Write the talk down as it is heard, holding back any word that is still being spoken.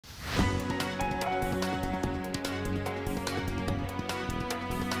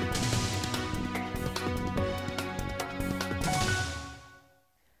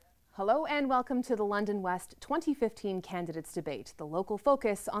Hello and welcome to the London West 2015 Candidates Debate, the local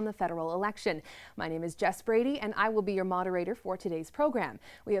focus on the federal election. My name is Jess Brady and I will be your moderator for today's program.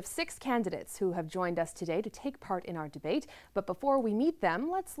 We have 6 candidates who have joined us today to take part in our debate, but before we meet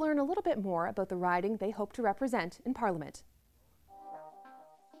them, let's learn a little bit more about the riding they hope to represent in Parliament.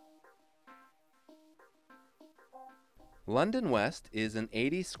 London West is an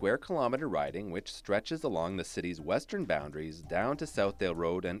 80 square kilometre riding which stretches along the city's western boundaries down to Southdale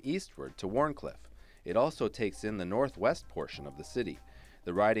Road and eastward to Wharncliffe. It also takes in the northwest portion of the city.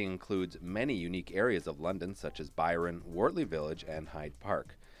 The riding includes many unique areas of London such as Byron, Wortley Village and Hyde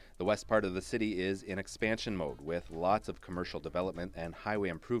Park. The west part of the city is in expansion mode with lots of commercial development and highway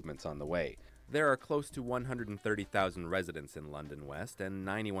improvements on the way. There are close to 130,000 residents in London West and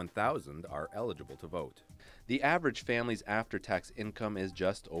 91,000 are eligible to vote. The average family's after-tax income is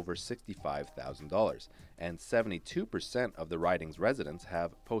just over $65,000, and 72% of the riding's residents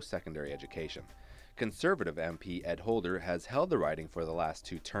have post-secondary education. Conservative MP Ed Holder has held the riding for the last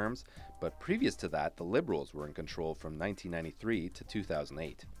 2 terms, but previous to that, the Liberals were in control from 1993 to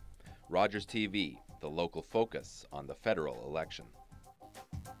 2008. Rogers TV, the local focus on the federal election.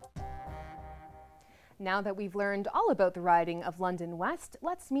 Now that we've learned all about the riding of London West,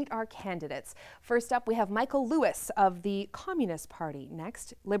 let's meet our candidates. First up, we have Michael Lewis of the Communist Party.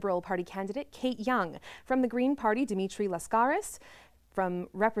 Next, Liberal Party candidate Kate Young. From the Green Party, Dimitri Lascaris. From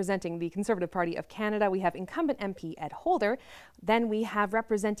representing the Conservative Party of Canada, we have incumbent MP Ed Holder. Then we have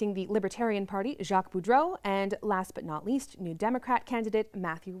representing the Libertarian Party, Jacques Boudreau. And last but not least, New Democrat candidate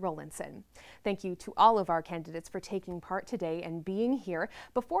Matthew Rowlinson. Thank you to all of our candidates for taking part today and being here.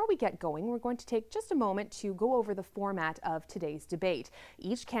 Before we get going, we're going to take just a moment to go over the format of today's debate.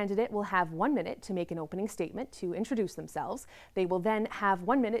 Each candidate will have 1 minute to make an opening statement to introduce themselves. They will then have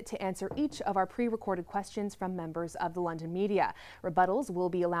 1 minute to answer each of our pre-recorded questions from members of the London media. Rebuttals will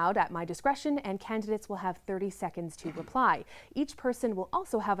be allowed at my discretion and candidates will have 30 seconds to reply. Each person will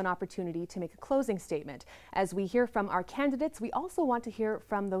also have an opportunity to make a closing statement. As we hear from our candidates, we also want to hear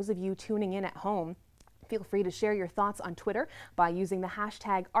from those of you tuning in at home. Feel free to share your thoughts on Twitter by using the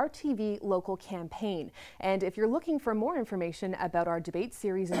hashtag #RTVLocalCampaign. And if you're looking for more information about our debate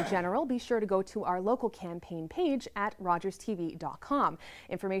series in general, be sure to go to our local campaign page at rogerstv.com.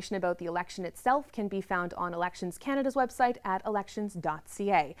 Information about the election itself can be found on Elections Canada's website at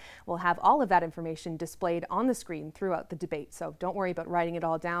elections.ca. We'll have all of that information displayed on the screen throughout the debate, so don't worry about writing it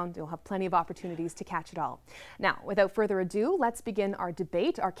all down. You'll have plenty of opportunities to catch it all. Now, without further ado, let's begin our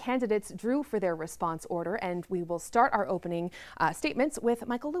debate. Our candidates drew for their response order, and we will start our opening statements with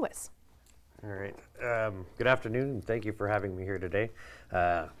Michael Lewis. All right. Good afternoon, and thank you for having me here today.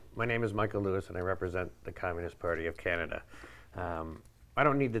 My name is Michael Lewis, and I represent the Communist Party of Canada. I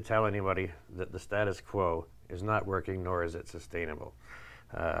don't need to tell anybody that the status quo is not working, nor is it sustainable.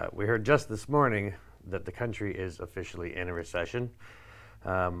 We heard just this morning that the country is officially in a recession.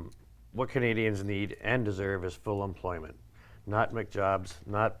 What Canadians need and deserve is full employment, not McJobs,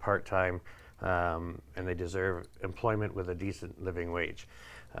 not part-time, and they deserve employment with a decent living wage.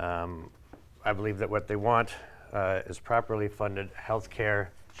 I believe that what they want is properly funded health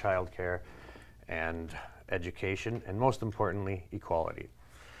care, child care, and education, and most importantly, equality.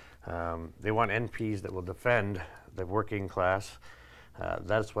 They want MPs that will defend the working class.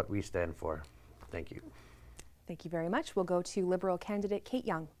 That's what we stand for. Thank you. Thank you very much. We'll go to Liberal candidate Kate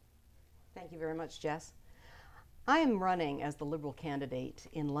Young. Thank you very much, Jess. I am running as the Liberal candidate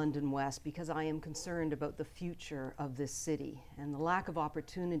in London West because I am concerned about the future of this city and the lack of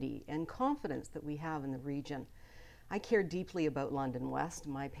opportunity and confidence that we have in the region. I care deeply about London West.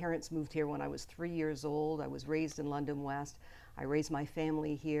 My parents moved here when I was 3 years old. I was raised in London West. I raised my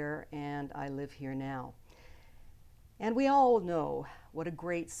family here and I live here now. And we all know what a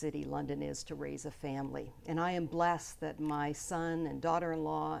great city London is to raise a family. And I am blessed that my son and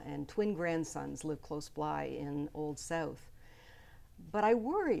daughter-in-law and twin grandsons live close by in Old South. But I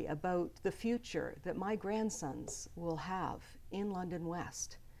worry about the future that my grandsons will have in London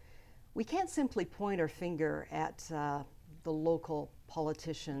West. We can't simply point our finger at the local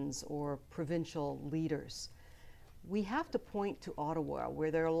politicians or provincial leaders. We have to point to Ottawa,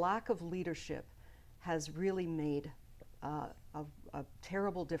 where their lack of leadership has really made a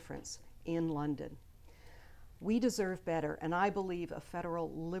terrible difference in London. We deserve better, and I believe a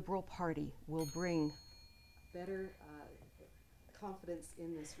federal Liberal Party will bring better confidence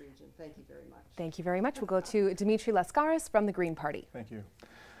in this region. Thank you very much. Thank you very much. We'll go to Dimitri Lascaris from the Green Party. Thank you.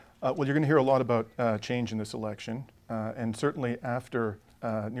 Well, you're going to hear a lot about change in this election, and certainly after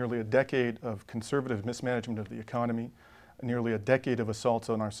nearly a decade of conservative mismanagement of the economy, nearly a decade of assaults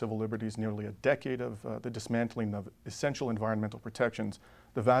on our civil liberties, nearly a decade of the dismantling of essential environmental protections,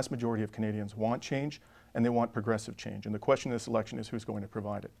 The vast majority of Canadians want change, and they want progressive change. And the question in this election is who's going to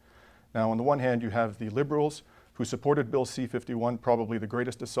provide it. Now, on the one hand, you have the Liberals who supported Bill C-51, probably the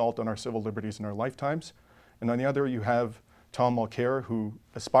greatest assault on our civil liberties in our lifetimes. And on the other, you have Tom Mulcair, who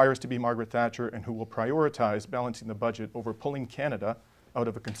aspires to be Margaret Thatcher and who will prioritize balancing the budget over pulling Canada out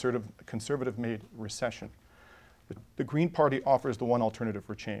of a conservative-made recession. The Green Party offers the one alternative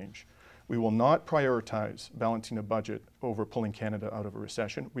for change. We will not prioritize balancing a budget over pulling Canada out of a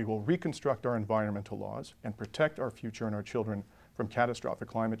recession. We will reconstruct our environmental laws and protect our future and our children from catastrophic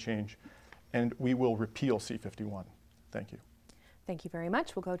climate change, and we will repeal C-51. Thank you. Thank you very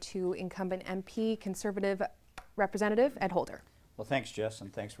much. We'll go to incumbent MP, Conservative Representative Ed Holder. Well, thanks, Jess,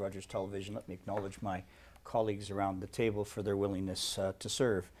 and thanks, Rogers Television. Let me acknowledge my colleagues around the table for their willingness to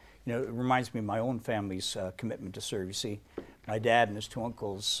serve. You know, it reminds me of my own family's commitment to serve. You see, my dad and his two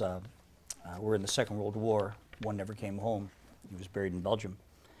uncles were in the Second World War. One never came home. He was buried in Belgium.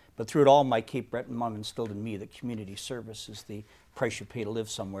 But through it all, my Cape Breton mom instilled in me that community service is the price you pay to live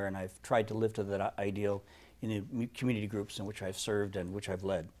somewhere, and I've tried to live to that ideal in the community groups in which I've served and which I've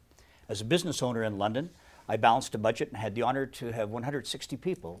led. As a business owner in London, I balanced a budget and had the honor to have 160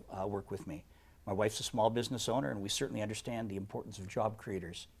 people work with me. My wife's a small business owner, and we certainly understand the importance of job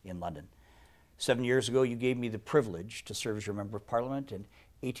creators in London. 7 years ago, you gave me the privilege to serve as your Member of Parliament, and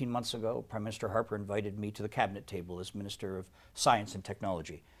 18 months ago, Prime Minister Harper invited me to the Cabinet table as Minister of Science and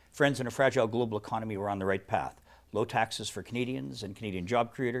Technology. Friends, in a fragile global economy, we're on the right path. Low taxes for Canadians and Canadian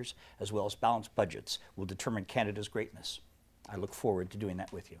job creators, as well as balanced budgets, will determine Canada's greatness. I look forward to doing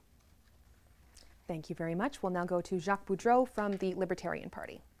that with you. Thank you very much. We'll now go to Jacques Boudreau from the Libertarian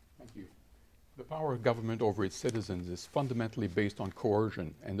Party. Thank you. The power of government over its citizens is fundamentally based on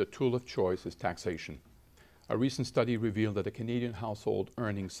coercion, and the tool of choice is taxation. A recent study revealed that a Canadian household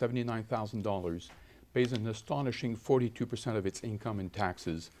earning $79,000 pays an astonishing 42% of its income in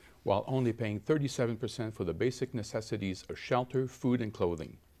taxes, while only paying 37% for the basic necessities of shelter, food, and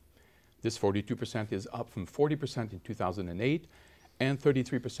clothing. This 42% is up from 40% in 2008 and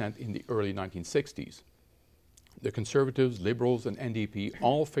 33% in the early 1960s. The Conservatives, Liberals, and NDP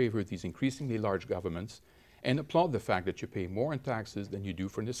all favor these increasingly large governments and applaud the fact that you pay more in taxes than you do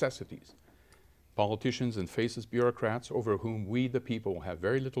for necessities. Politicians and faceless bureaucrats over whom we, the people, have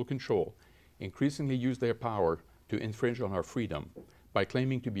very little control, increasingly use their power to infringe on our freedom by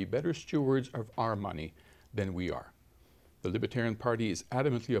claiming to be better stewards of our money than we are. The Libertarian Party is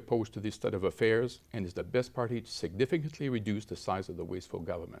adamantly opposed to this state of affairs and is the best party to significantly reduce the size of the wasteful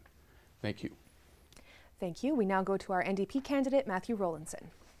government. Thank you. Thank you. We now go to our NDP candidate, Matthew Rowlinson.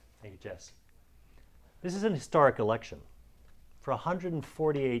 Thank you, Jess. This is an historic election. For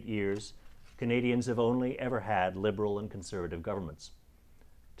 148 years, Canadians have only ever had Liberal and Conservative governments.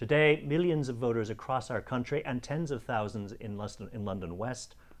 Today, millions of voters across our country and tens of thousands in London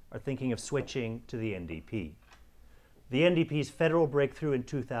West are thinking of switching to the NDP. The NDP's federal breakthrough in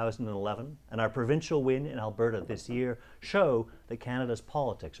 2011 and our provincial win in Alberta this year show that Canada's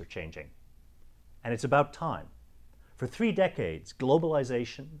politics are changing. And it's about time. For 3 decades,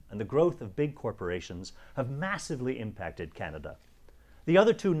 globalization and the growth of big corporations have massively impacted Canada. The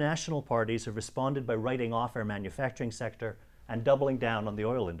other 2 national parties have responded by writing off our manufacturing sector and doubling down on the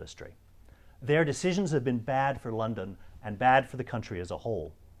oil industry. Their decisions have been bad for London and bad for the country as a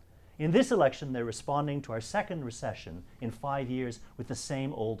whole. In this election, they're responding to our second recession in 5 years with the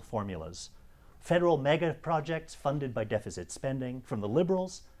same old formulas. Federal mega projects funded by deficit spending from the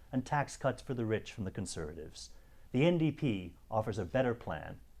Liberals and tax cuts for the rich from the Conservatives. The NDP offers a better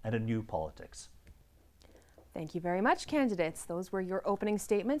plan and a new politics. Thank you very much, candidates. Those were your opening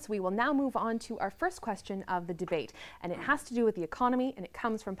statements. We will now move on to our first question of the debate, and it has to do with the economy, and it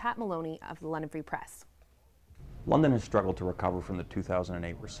comes from Pat Maloney of the London Free Press. London has struggled to recover from the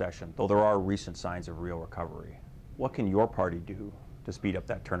 2008 recession, though there are recent signs of real recovery. What can your party do to speed up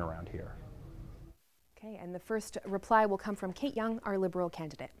that turnaround here? Okay, and the first reply will come from Kate Young, our Liberal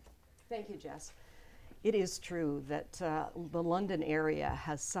candidate. Thank you, Jess. It is true that the London area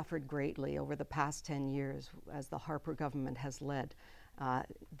has suffered greatly over the past 10 years as the Harper government has led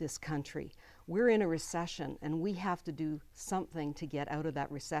this country. We're in a recession and we have to do something to get out of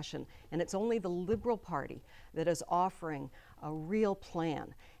that recession. And it's only the Liberal Party that is offering a real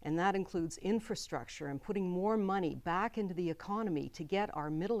plan. And that includes infrastructure and putting more money back into the economy to get our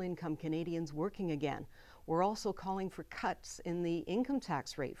middle-income Canadians working again. We're also calling for cuts in the income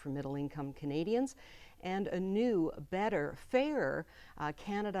tax rate for middle-income Canadians and a new, better, fairer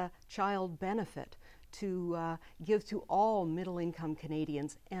Canada Child benefit to give to all middle-income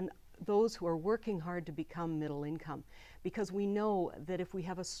Canadians. And those who are working hard to become middle income, because we know that if we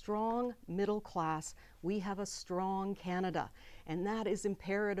have a strong middle class, we have a strong Canada. And that is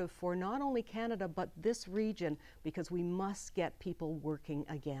imperative for not only Canada, but this region, because we must get people working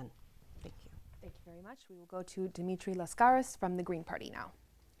again. Thank you. Thank you very much. We will go to Dimitri Lascaris from the Green Party now.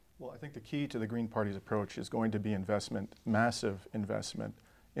 Well, I think the key to the Green Party's approach is going to be investment, massive investment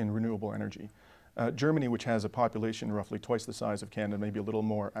in renewable energy. Germany, which has a population roughly twice the size of Canada, maybe a little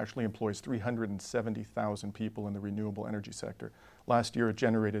more, actually employs 370,000 people in the renewable energy sector. Last year, it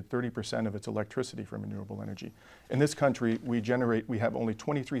generated 30% of its electricity from renewable energy. In this country, we have only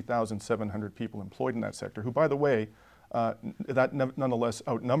 23,700 people employed in that sector, who, by the way, that nonetheless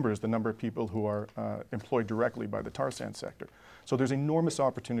outnumbers the number of people who are employed directly by the tar sand sector. So there's enormous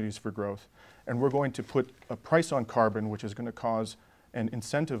opportunities for growth, and we're going to put a price on carbon, which is going to cause and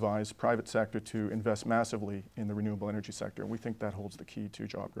incentivize private sector to invest massively in the renewable energy sector. And we think that holds the key to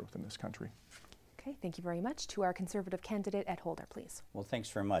job growth in this country. Okay, thank you very much. To our Conservative candidate, Ed Holder, please. Well, thanks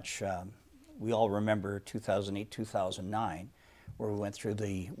very much. We all remember 2008, 2009, where we went through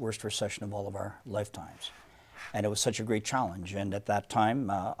the worst recession of all of our lifetimes. And it was such a great challenge. And at that time,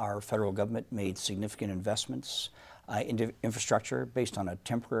 our federal government made significant investments into infrastructure based on a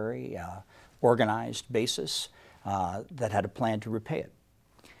temporary, organized basis that had a plan to repay it.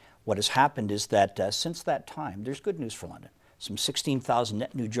 What has happened is that since that time, there's good news for London. Some 16,000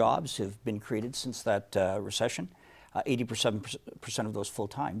 net new jobs have been created since that recession, 87% of those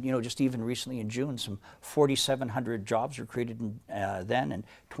full-time. You know, just even recently in June, some 4,700 jobs were created then and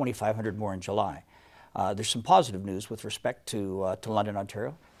 2,500 more in July. There's some positive news with respect to London,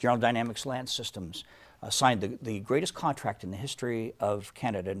 Ontario. General Dynamics Land Systems signed the greatest contract in the history of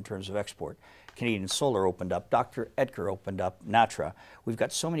Canada in terms of export. Canadian Solar opened up, Dr. Edgar opened up, Natra. We've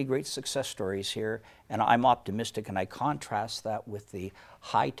got so many great success stories here, and I'm optimistic, and I contrast that with the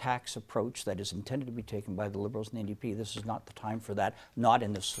high tax approach that is intended to be taken by the Liberals and the NDP. This is not the time for that, not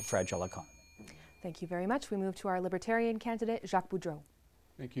in this fragile economy. Thank you very much. We move to our Libertarian candidate, Jacques Boudreau.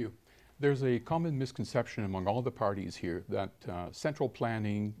 Thank you. There's a common misconception among all the parties here that central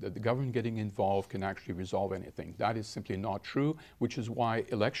planning, that the government getting involved can actually resolve anything. That is simply not true, which is why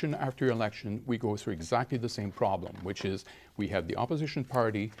election after election we go through exactly the same problem, which is we have the opposition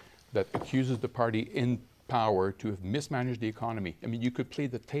party that accuses the party in power to have mismanaged the economy. I mean, you could play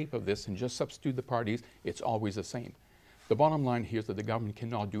the tape of this and just substitute the parties, it's always the same. The bottom line here is that the government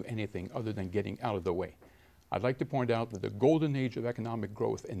cannot do anything other than getting out of the way. I'd like to point out that the golden age of economic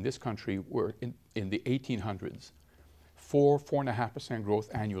growth in this country were in the 1800s, 4.5% growth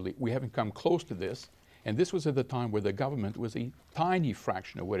annually. We haven't come close to this, and this was at the time where the government was a tiny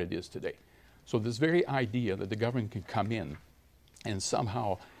fraction of what it is today. So this very idea that the government can come in and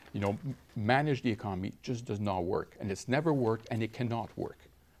somehow, you know, manage the economy just does not work, and it's never worked, and it cannot work.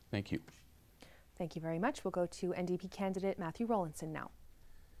 Thank you. Thank you very much. We'll go to NDP candidate Matthew Rowlinson now.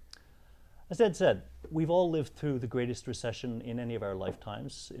 As Ed said, we've all lived through the greatest recession in any of our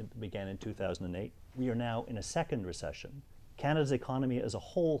lifetimes. It began in 2008. We are now in a second recession. Canada's economy as a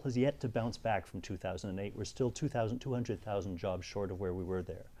whole has yet to bounce back from 2008. We're still 200,000 jobs short of where we were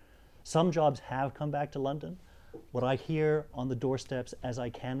there. Some jobs have come back to London. What I hear on the doorsteps as I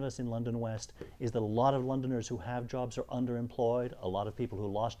canvass in London West is that a lot of Londoners who have jobs are underemployed. A lot of people who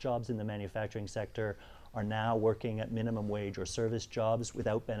lost jobs in the manufacturing sector are now working at minimum wage or service jobs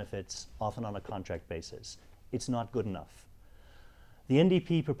without benefits, often on a contract basis. It's not good enough. The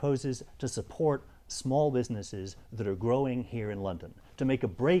NDP proposes to support small businesses that are growing here in London, to make a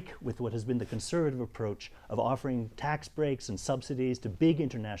break with what has been the Conservative approach of offering tax breaks and subsidies to big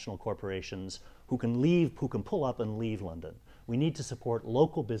international corporations who can pull up and leave London. We need to support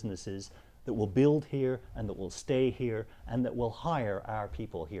local businesses that will build here and that will stay here and that will hire our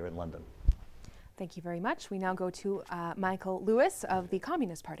people here in London. Thank you very much. We now go to Michael Lewis of the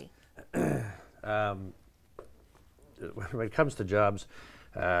Communist Party. When it comes to jobs,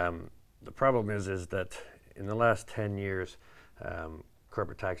 the problem is that in the last 10 years,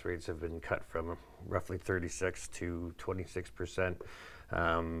 corporate tax rates have been cut from roughly 36 to 26%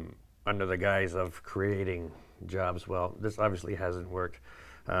 under the guise of creating jobs. Well, this obviously hasn't worked.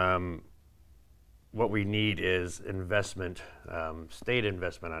 What we need is investment, state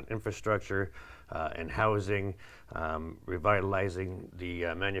investment on infrastructure and housing, revitalizing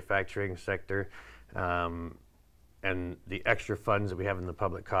the manufacturing sector, and the extra funds that we have in the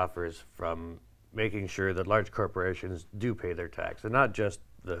public coffers from making sure that large corporations do pay their tax, and not just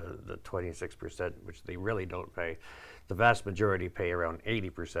the 26%, which they really don't pay. The vast majority pay around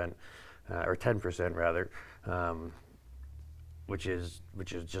 80%, or 10% rather, which is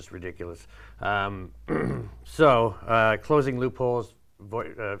just ridiculous. So closing loopholes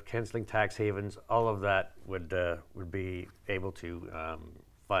canceling tax havens, all of that would be able to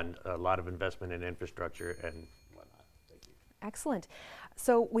fund a lot of investment in infrastructure and whatnot. Thank you. Excellent.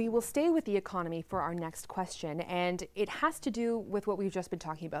 So we will stay with the economy for our next question, and it has to do with what we've just been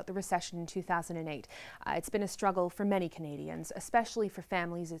talking about, the recession in 2008. It's been a struggle for many Canadians, especially for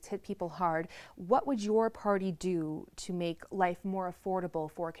families. It's hit people hard. What would your party do to make life more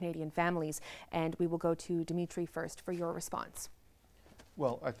affordable for Canadian families? And we will go to Dimitri first for your response.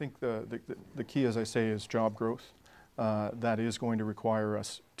 Well, I think the key, as I say, is job growth. That is going to require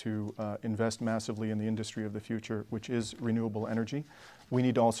us to invest massively in the industry of the future, which is renewable energy. We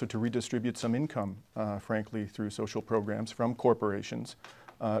need also to redistribute some income, frankly, through social programs from corporations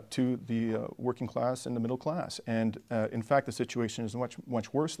to the working class and the middle class. And in fact, the situation is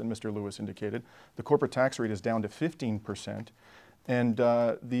much worse than Mr. Lewis indicated. The corporate tax rate is down to 15%, and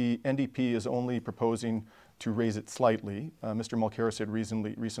the NDP is only proposing to raise it slightly. Mr. Mulcair said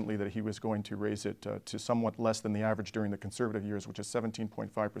recently that he was going to raise it to somewhat less than the average during the Conservative years, which is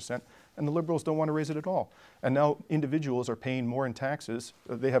 17.5%, and the Liberals don't want to raise it at all. And now individuals are paying more in taxes.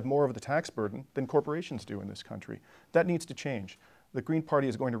 They have more of the tax burden than corporations do in this country. That needs to change. The Green Party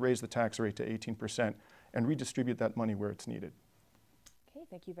is going to raise the tax rate to 18% and redistribute that money where it's needed. Okay,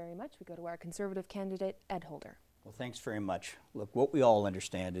 thank you very much. We go to our Conservative candidate, Ed Holder. Well, thanks very much. Look, what we all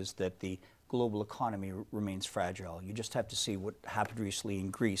understand is that the global economy remains fragile. You just have to see what happened recently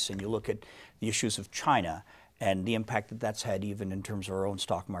in Greece, and you look at the issues of China and the impact that that's had even in terms of our own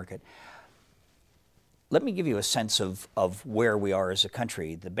stock market. Let me give you a sense of where we are as a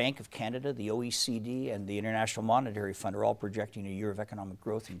country. The Bank of Canada, the OECD, and the International Monetary Fund are all projecting a year of economic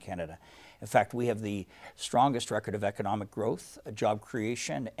growth in Canada. In fact, we have the strongest record of economic growth, job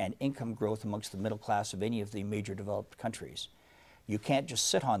creation, and income growth amongst the middle class of any of the major developed countries. You can't just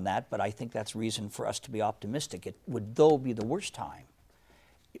sit on that, but I think that's reason for us to be optimistic. It would, though, be the worst time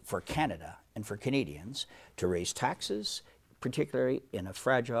for Canada and for Canadians to raise taxes, particularly in a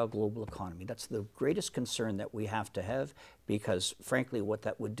fragile global economy. That's the greatest concern that we have to have, because frankly what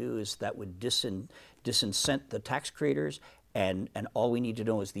that would do is that would disincent the tax creators, and all we need to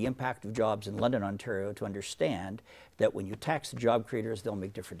know is the impact of jobs in London, Ontario, to understand that when you tax the job creators, they'll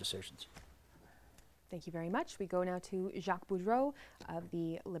make different decisions. Thank you very much. We go now to Jacques Boudreau of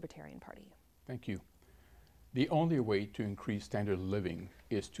the Libertarian Party. Thank you. The only way to increase standard of living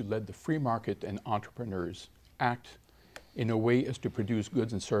is to let the free market and entrepreneurs act in a way as to produce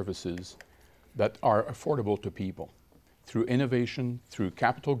goods and services that are affordable to people through innovation, through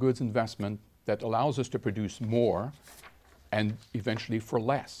capital goods investment that allows us to produce more and eventually for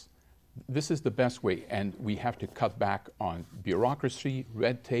less. This is the best way, and we have to cut back on bureaucracy,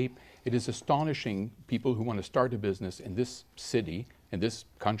 red tape. It is astonishing, people who want to start a business in this city, in this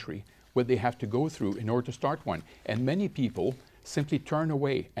country, what they have to go through in order to start one. And many people simply turn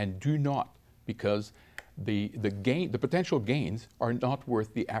away and do not, because the potential gains are not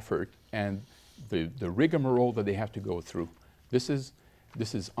worth the effort and the rigmarole that they have to go through. This is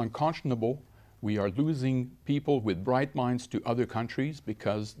unconscionable. We are losing people with bright minds to other countries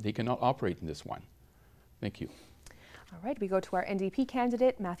because they cannot operate in this one. Thank you. All right, we go to our NDP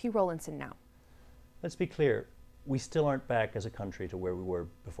candidate, Matthew Rowlinson now. Let's be clear, we still aren't back as a country to where we were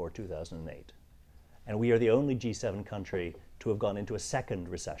before 2008. And we are the only G7 country to have gone into a second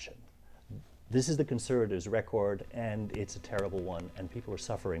recession. This is the Conservatives' record, and it's a terrible one, and people are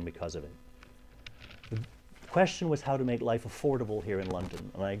suffering because of it. The question was how to make life affordable here in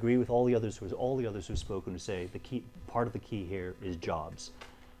London, and I agree with all the others who've spoken, who say part of the key here is jobs.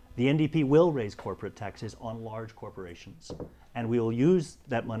 The NDP will raise corporate taxes on large corporations, and we will use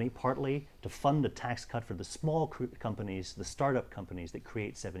that money partly to fund a tax cut for the small companies, the startup companies that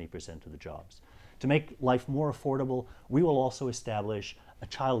create 70% of the jobs. To make life more affordable, we will also establish a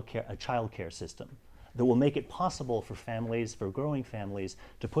childcare system that will make it possible for families, for growing families,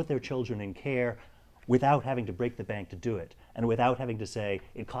 to put their children in care without having to break the bank to do it, and without having to say,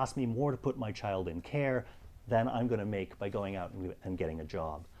 it costs me more to put my child in care than I'm going to make by going out and getting a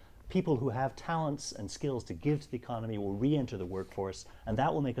job. People who have talents and skills to give to the economy will re-enter the workforce, and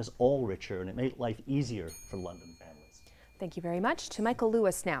that will make us all richer, and it make life easier for London families. Thank you very much. To Michael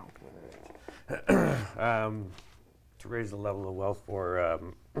Lewis now. To raise the level of wealth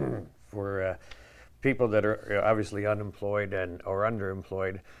for people that are obviously unemployed or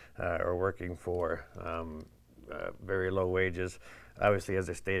underemployed, or working for very low wages. Obviously, as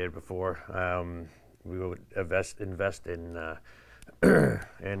I stated before, we would invest in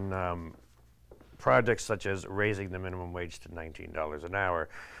projects such as raising the minimum wage to $19 an hour,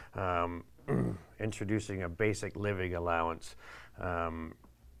 introducing a basic living allowance,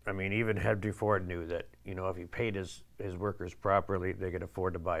 I mean, even Henry Ford knew that, you know, if he paid his workers properly, they could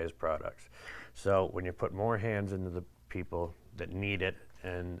afford to buy his products. So when you put more hands into the people that need it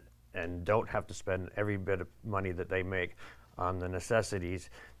and don't have to spend every bit of money that they make on the necessities,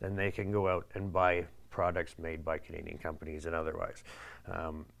 then they can go out and buy products made by Canadian companies and otherwise.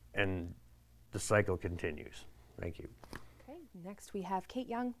 And the cycle continues. Thank you. Okay, next we have Kate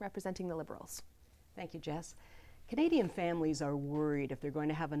Young representing the Liberals. Thank you, Jess. Canadian families are worried if they're going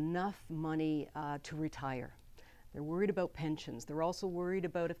to have enough money to retire. They're worried about pensions. They're also worried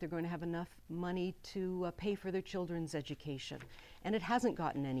about if they're going to have enough money to pay for their children's education. And it hasn't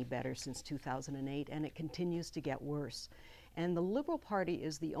gotten any better since 2008, and it continues to get worse. And the Liberal Party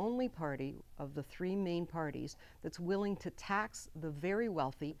is the only party of the three main parties that's willing to tax the very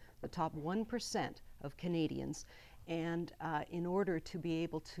wealthy, the top 1% of Canadians, and in order to be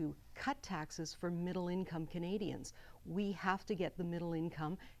able to cut taxes for middle-income Canadians. We have to get the middle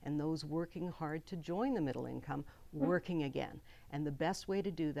income and those working hard to join the middle income working again. And the best way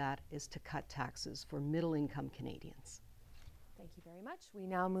to do that is to cut taxes for middle-income Canadians. Thank you very much. We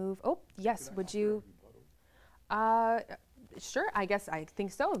now move, oh, yes, would you? Sure, I guess I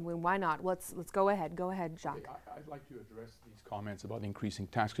think so. Why not? Let's go ahead. Go ahead, Jacques. I'd like to address these comments about increasing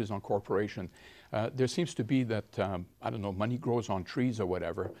taxes on corporation. There seems to be that, I don't know, money grows on trees or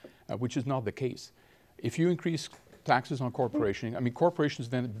whatever, which is not the case. If you increase taxes on corporation, I mean, corporations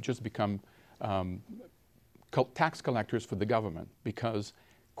then just become tax collectors for the government, because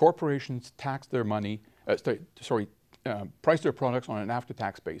corporations tax their money, price their products on an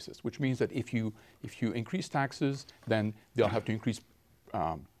after-tax basis, which means that if you increase taxes, then they'll have to increase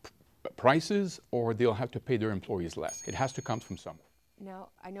prices, or they'll have to pay their employees less. It has to come from somewhere. Now,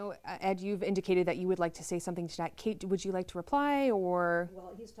 I know, Ed, you've indicated that you would like to say something to that. Kate, would you like to reply, or?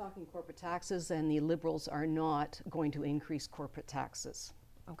 Well, he's talking corporate taxes, and the Liberals are not going to increase corporate taxes.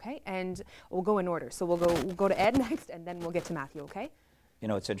 Okay, and we'll go in order. So we'll go to Ed next, and then we'll get to Matthew, okay? You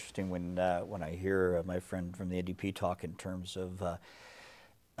know, it's interesting when I hear my friend from the NDP talk in terms of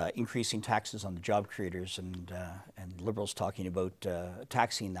increasing taxes on the job creators, and Liberals talking about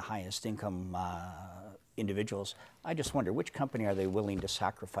taxing the highest income individuals. I just wonder, which company are they willing to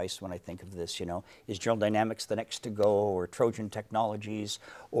sacrifice when I think of this? You know, is General Dynamics the next to go, or Trojan Technologies,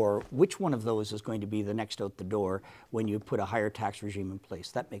 or which one of those is going to be the next out the door when you put a higher tax regime in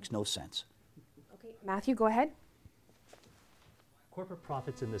place? That makes no sense. Okay, Matthew, go ahead. Corporate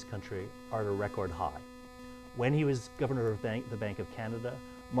profits in this country are at a record high. When he was governor of the Bank of Canada,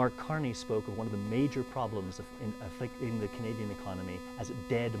 Mark Carney spoke of one of the major problems affecting the Canadian economy as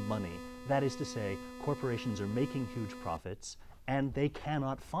dead money. That is to say, corporations are making huge profits and they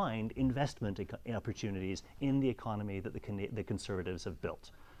cannot find investment opportunities in the economy that the Conservatives have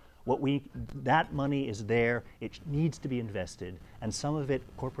built. That money is there, it needs to be invested, and some of it,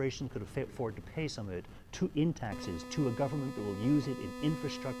 corporations could afford to pay some of it in taxes to a government that will use it in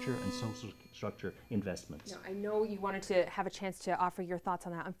infrastructure and social structure investments. Now, I know you wanted to have a chance to offer your thoughts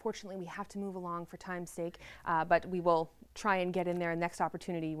on that. Unfortunately, we have to move along for time's sake, but we will try and get in there. Next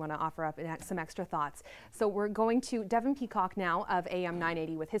opportunity, you want to offer up some extra thoughts. So we're going to Devin Peacock now of AM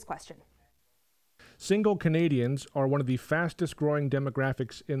 980 with his question. Single Canadians are one of the fastest growing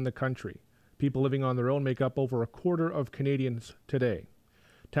demographics in the country. People living on their own make up over a quarter of Canadians today.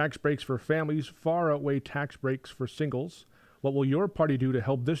 Tax breaks for families far outweigh tax breaks for singles. What will your party do to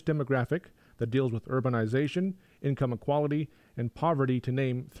help this demographic that deals with urbanization, income equality, and poverty, to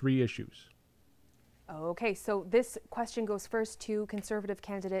name 3 issues? Okay, so this question goes first to Conservative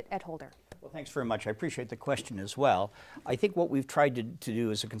candidate Ed Holder. Well, thanks very much. I appreciate the question as well. I think what we've tried to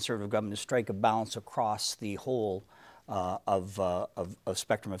do as a Conservative government is strike a balance across the whole of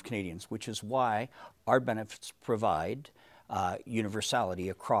spectrum of Canadians, which is why our benefits provide universality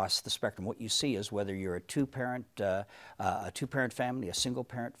across the spectrum. What you see is whether you're a two-parent family, a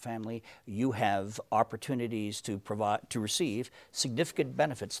single-parent family, you have opportunities to receive significant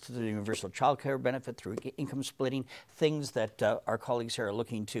benefits to the universal child care benefit through income splitting, things that our colleagues here are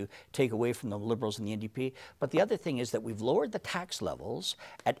looking to take away from the Liberals and the NDP. But the other thing is that we've lowered the tax levels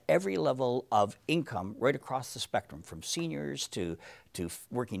at every level of income right across the spectrum, from seniors to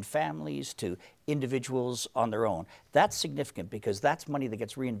working families to individuals on their own. That's significant because that's money that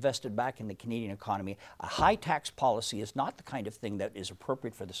gets reinvested back in the Canadian economy. A high tax policy is not the kind of thing that is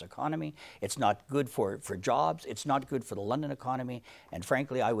appropriate for this economy. It's not good for jobs. It's not good for the London economy. And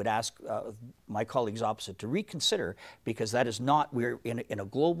frankly, I would ask my colleagues opposite to reconsider, because that is not, we're in a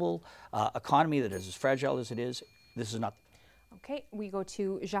global economy that is as fragile as it is. This is not. Okay, we go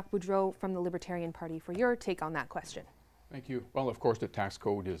to Jacques Boudreau from the Libertarian Party for your take on that question. Thank you. Well, of course, the tax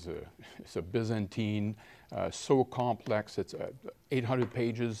code is a Byzantine, so complex. It's 800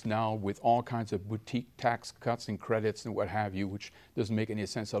 pages now with all kinds of boutique tax cuts and credits and what have you, which doesn't make any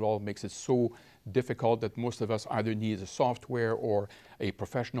sense at all. It makes it so difficult that most of us either need a software or a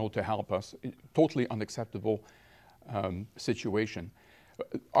professional to help us. Totally unacceptable situation.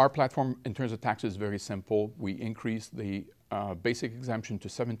 Our platform in terms of taxes is very simple. We increase the basic exemption to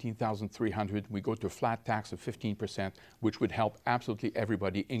 $17,300. We go to a flat tax of 15%, which would help absolutely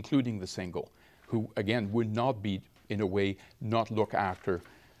everybody, including the single, who again would not be, in a way, not look after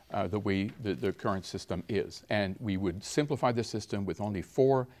the way the current system is. And we would simplify the system with only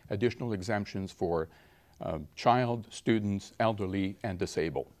 4 additional exemptions for child, students, elderly, and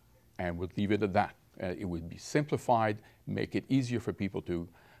disabled. And we'll leave it at that. It would be simplified, make it easier for people to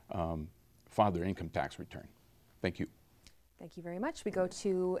file their income tax return. Thank you. Thank you very much. We go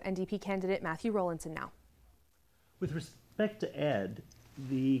to NDP candidate Matthew Rowlinson now. With respect to ed,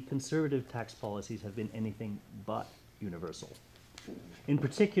 the Conservative tax policies have been anything but universal. In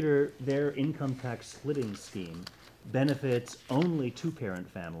particular, their income tax splitting scheme benefits only 2-parent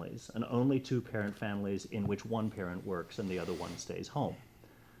families, and only 2-parent families in which one parent works and the other one stays home.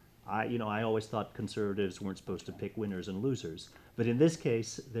 I always thought Conservatives weren't supposed to pick winners and losers, but in this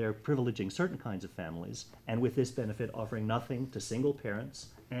case, they're privileging certain kinds of families, and with this benefit offering nothing to single parents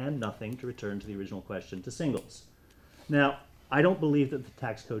and nothing, to return to the original question, to singles. Now, I don't believe that the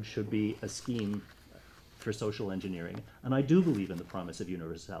tax code should be a scheme for social engineering, and I do believe in the promise of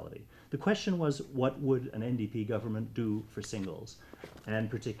universality. The question was, what would an NDP government do for singles, and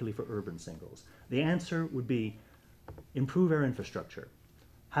particularly for urban singles? The answer would be improve our infrastructure.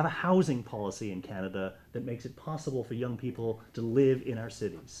 Have a housing policy in Canada that makes it possible for young people to live in our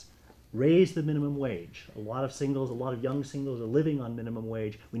cities. Raise the minimum wage. A lot of young singles are living on minimum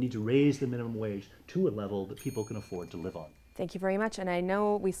wage. We need to raise the minimum wage to a level that people can afford to live on. Thank you very much. And I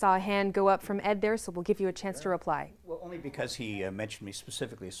know we saw a hand go up from Ed there, so we'll give you a chance to reply. Well, only because he mentioned me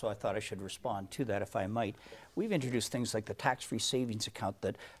specifically, so I thought I should respond to that if I might. We've introduced things like the tax-free savings account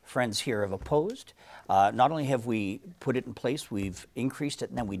that friends here have opposed. Not only have we put it in place, we've increased it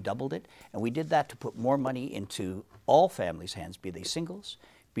and then we doubled it. And we did that to put more money into all families' hands, be they singles,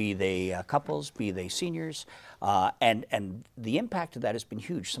 be they couples, be they seniors. And the impact of that has been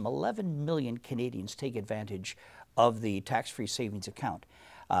huge. Some 11 million Canadians take advantage of the tax-free savings account.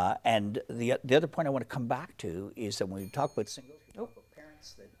 And the other point I want to come back to is that when we talk about singles, we talk about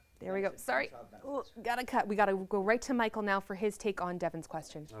parents that... There we go. Sorry. Ooh, gotta cut. We gotta go right to Michael now for his take on Devin's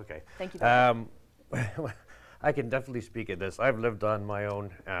question. Okay. Thank you, Devin. I can definitely speak at this. I've lived on my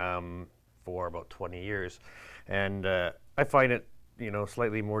own for about 20 years, and I find it,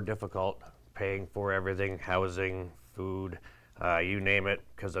 slightly more difficult paying for everything, housing, food, you name it,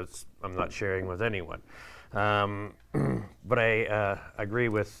 because I'm not sharing with anyone. But I agree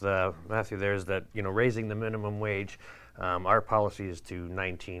with Matthew there is that, raising the minimum wage, our policy is to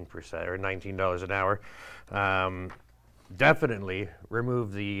 19% or $19 an hour. Definitely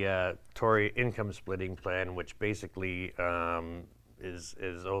remove the Tory income splitting plan, which basically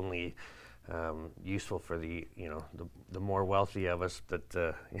is only useful for the more wealthy of us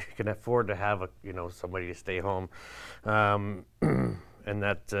that can afford to have somebody to stay home. And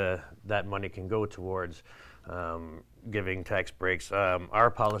that money can go towards giving tax breaks. Our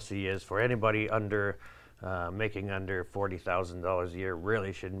policy is for anybody making under $40,000 a year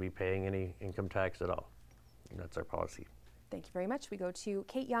really shouldn't be paying any income tax at all. And that's our policy. Thank you very much. We go to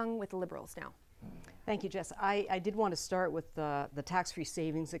Kate Young with the Liberals now. Thank you, Jess. I did want to start with the tax-free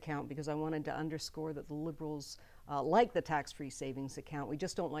savings account because I wanted to underscore that the Liberals like the tax-free savings account. We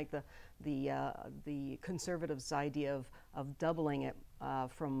just don't like the Conservatives' idea of doubling it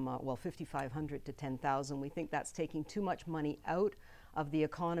from $5,500 to $10,000. We think that's taking too much money out of the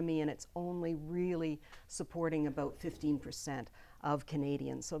economy, and it's only really supporting about 15% of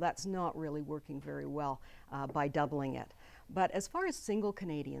Canadians. So that's not really working very well by doubling it. But as far as single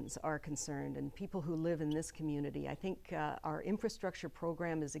Canadians are concerned and people who live in this community, I think our infrastructure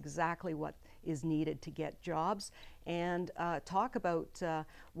program is exactly what is needed to get jobs and talk about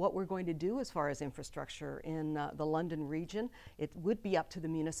what we're going to do as far as infrastructure in the London region. It would be up to the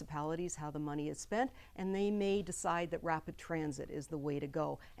municipalities how the money is spent, and they may decide that rapid transit is the way to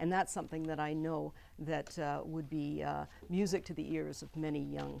go. And that's something that I know that would be music to the ears of many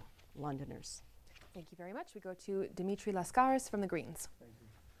young Londoners. Thank you very much. We go to Dimitri Lascaris from the Greens. Thank you.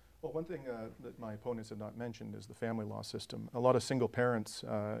 Well, one thing that my opponents have not mentioned is the family law system. A lot of single parents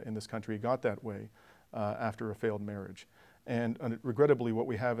in this country got that way after a failed marriage. And regrettably, what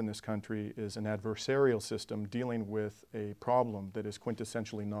we have in this country is an adversarial system dealing with a problem that is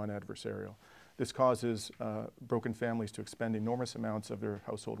quintessentially non-adversarial. This causes broken families to expend enormous amounts of their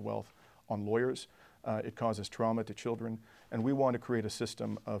household wealth on lawyers. It causes trauma to children, and we want to create a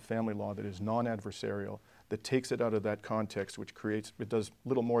system of family law that is non-adversarial, that takes it out of that context, which creates, it does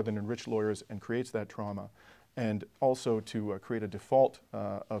little more than enrich lawyers and creates that trauma, and also to create a default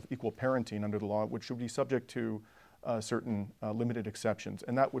of equal parenting under the law, which should be subject to certain limited exceptions.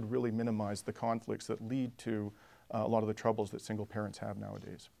 And that would really minimize the conflicts that lead to a lot of the troubles that single parents have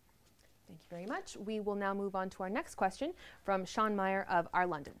nowadays. Thank you very much. We will now move on to our next question from Sean Meyer of Our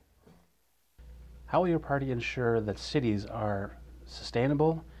London. How will your party ensure that cities are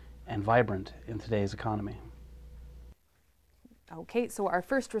sustainable and vibrant in today's economy? Okay, so our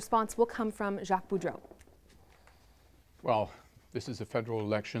first response will come from Jacques Boudreau. Well, this is a federal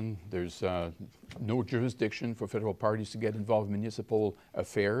election. There's no jurisdiction for federal parties to get involved in municipal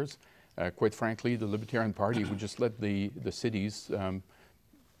affairs. Quite frankly, the Libertarian Party would just let the cities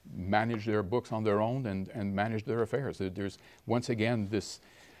manage their books on their own and manage their affairs. There's, once again, this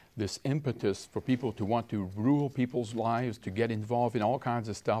impetus for people to want to rule people's lives, to get involved in all kinds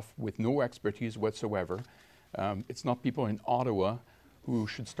of stuff with no expertise whatsoever. It's not people in Ottawa who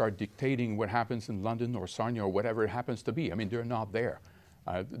should start dictating what happens in London or Sarnia or whatever it happens to be. I mean, they're not there.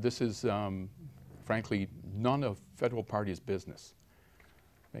 This is, frankly, none of federal party's business.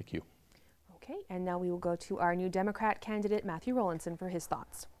 Thank you. Okay, and now we will go to our new Democrat candidate, Matthew Rowlinson, for his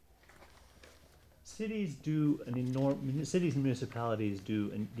thoughts. Cities and municipalities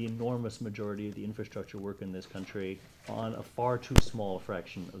do the enormous majority of the infrastructure work in this country on a far too small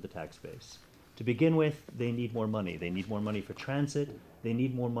fraction of the tax base. To begin with, they need more money. They need more money for transit. They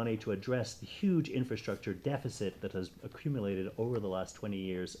need more money to address the huge infrastructure deficit that has accumulated over the last 20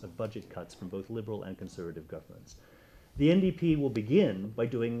 years of budget cuts from both Liberal and Conservative governments. The NDP will begin by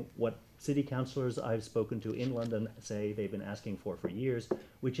doing what city councillors I've spoken to in London say they've been asking for years,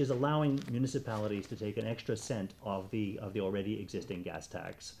 which is allowing municipalities to take an extra cent of the already existing gas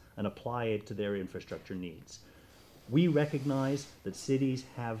tax and apply it to their infrastructure needs. We recognize that cities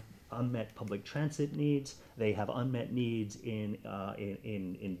have unmet public transit needs. They have unmet needs in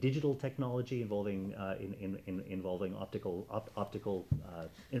digital technology involving optical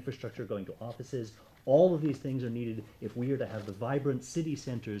infrastructure going to offices. All of these things are needed if we are to have the vibrant city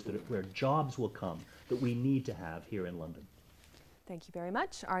centres where jobs will come that we need to have here in London. Thank you very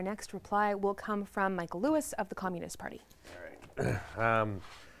much. Our next reply will come from Michael Lewis of the Communist Party. All right.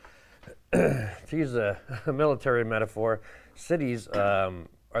 To use a military metaphor, cities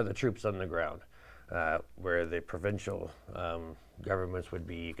are the troops on the ground, where the provincial governments would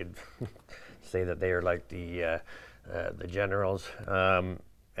be, you could say that they are like the generals,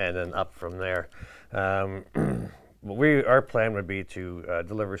 and then up from there. Our plan would be to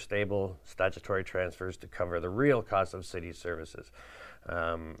deliver stable statutory transfers to cover the real cost of city services,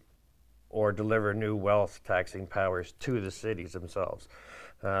 or deliver new wealth taxing powers to the cities themselves.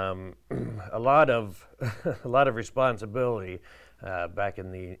 A lot of responsibility back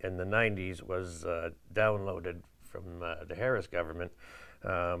in the 90s was downloaded from the Harris government.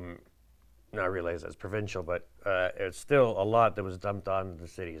 I realize that's provincial, but it's still a lot that was dumped on the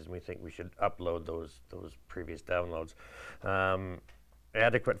cities, and we think we should upload those previous downloads.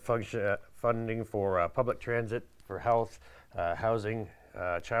 Adequate funding for public transit, for health, housing,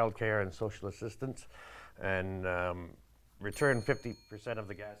 childcare, and social assistance, and return 50% of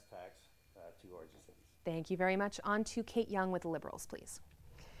the gas tax towards the cities. Thank you very much. On to Kate Young with the Liberals, please.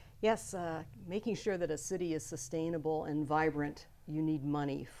 Yes, making sure that a city is sustainable and vibrant, you need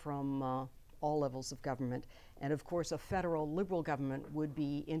money from all levels of government. And of course, a federal Liberal government would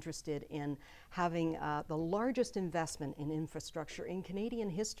be interested in having the largest investment in infrastructure in Canadian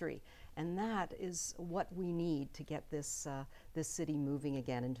history. And that is what we need to get this city moving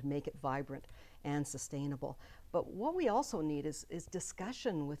again and to make it vibrant and sustainable. But what we also need is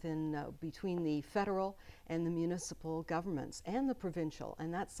discussion between the federal and the municipal governments and the provincial,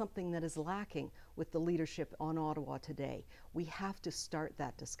 and that's something that is lacking with the leadership on Ottawa today. We have to start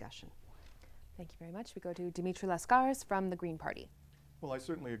that discussion. Thank you very much. We go to Dimitri Lascaris from the Green Party. Well, I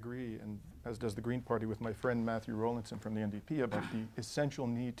certainly agree, and as does the Green Party, with my friend Matthew Rowlinson from the NDP about the essential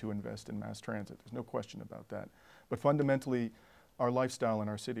need to invest in mass transit. There's no question about that. But fundamentally, our lifestyle in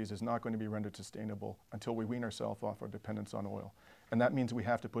our cities is not going to be rendered sustainable until we wean ourselves off our dependence on oil. And that means we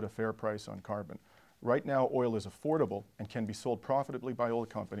have to put a fair price on carbon. Right now, oil is affordable and can be sold profitably by oil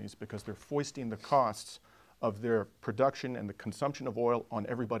companies because they're foisting the costs of their production and the consumption of oil on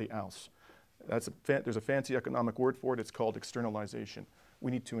everybody else. There's a fancy economic word for it. It's called externalization.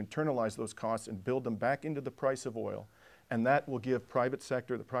 We need to internalize those costs and build them back into the price of oil. And that will give the private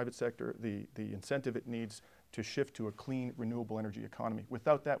sector the incentive it needs to shift to a clean, renewable energy economy.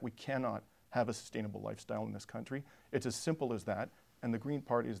 Without that, we cannot have a sustainable lifestyle in this country. It's as simple as that, and the Green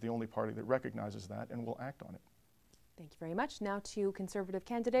Party is the only party that recognizes that and will act on it. Thank you very much. Now to Conservative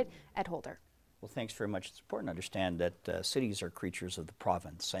candidate Ed Holder. Well, thanks very much. It's important to understand that cities are creatures of the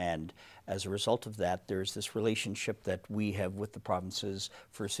province, and as a result of that, there's this relationship that we have with the provinces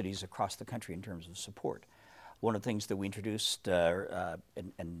for cities across the country in terms of support. One of the things that we introduced was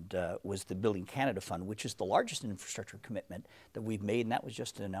the Building Canada Fund, which is the largest infrastructure commitment that we've made, and that was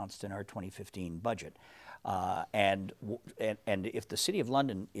just announced in our 2015 budget. And if the City of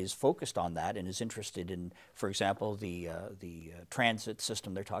London is focused on that and is interested in, for example, the transit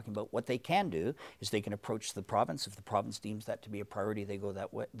system they're talking about, what they can do is they can approach the province. If the province deems that to be a priority, they go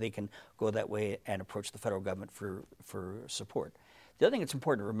that way. They can go that way and approach the federal government for support. The other thing that's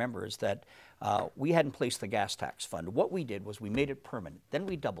important to remember is that we hadn't placed the gas tax fund. What we did was we made it permanent, then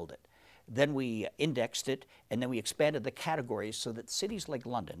we doubled it. Then we indexed it, and then we expanded the categories so that cities like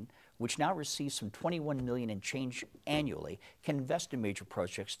London, which now receive some $21 million in change annually, can invest in major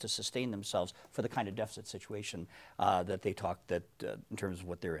projects to sustain themselves for the kind of deficit situation that they talk in terms of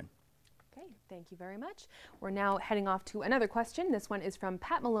what they're in. Okay, thank you very much. We're now heading off to another question. This one is from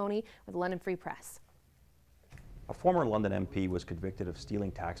Pat Maloney with the London Free Press. A former London MP was convicted of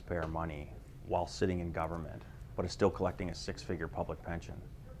stealing taxpayer money while sitting in government, but is still collecting a six-figure public pension.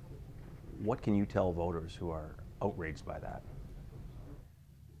 What can you tell voters who are outraged by that?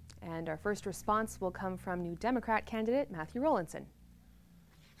 And our first response will come from New Democrat candidate Matthew Rowlinson.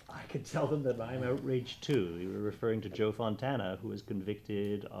 I could tell them that I'm outraged too. You were referring to Joe Fontana, who was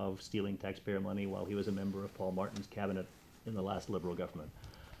convicted of stealing taxpayer money while he was a member of Paul Martin's cabinet in the last Liberal government.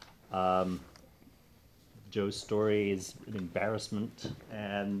 Joe's story is an embarrassment,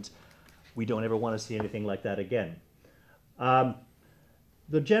 and we don't ever want to see anything like that again. The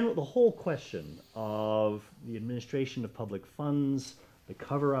whole question of the administration of public funds, the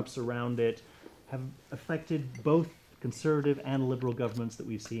cover-ups around it, have affected both Conservative and Liberal governments that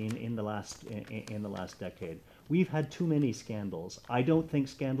we've seen in the last decade. We've had too many scandals. I don't think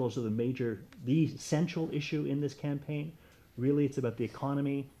scandals are the central issue in this campaign. Really, it's about the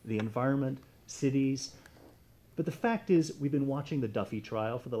economy, the environment, cities. But the fact is, we've been watching the Duffy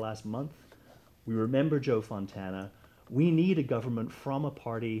trial for the last month. We remember Joe Fontana. We need a government from a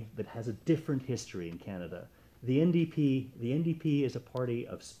party that has a different history in Canada. The NDP is a party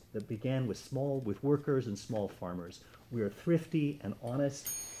that began with workers and small farmers. We are thrifty and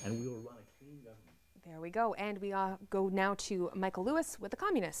honest, and we will run a clean government. There we go. And we go now to Michael Lewis with the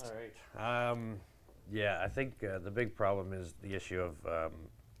Communist. All right. Yeah, I think the big problem is the issue of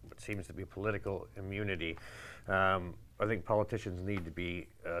what seems to be political immunity. I think politicians need to be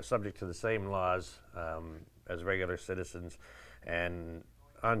subject to the same laws as regular citizens, and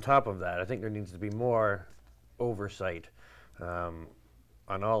on top of that, I think there needs to be more oversight on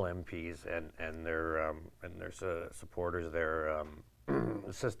all MPs and their supporters, their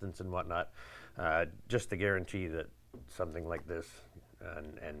assistants and whatnot, just to guarantee that something like this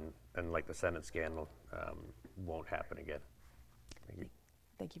and like the Senate scandal won't happen again. Thank you.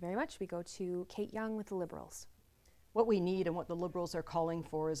 Thank you very much. We go to Kate Young with the Liberals. What we need and what the Liberals are calling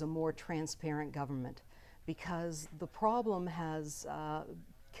for is a more transparent government, because the problem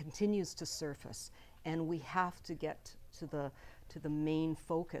continues to surface, and we have to get to the main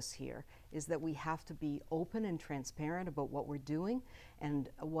focus here, is that we have to be open and transparent about what we're doing and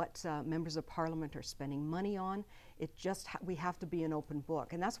what members of Parliament are spending money on. We have to be an open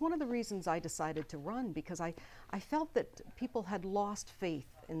book, and that's one of the reasons I decided to run, because I felt that people had lost faith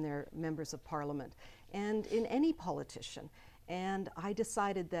in their members of Parliament and in any politician, and I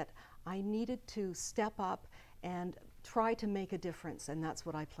decided that I needed to step up and try to make a difference, and that's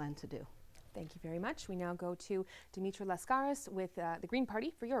what I plan to do. Thank you very much. We now go to Dimitri Lascaris with the Green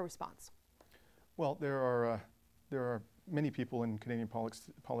Party for your response. Well, there are many people in Canadian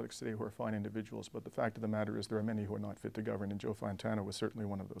politics today who are fine individuals, but the fact of the matter is there are many who are not fit to govern, and Joe Fontana was certainly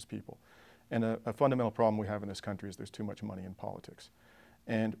one of those people. And a fundamental problem we have in this country is there's too much money in politics.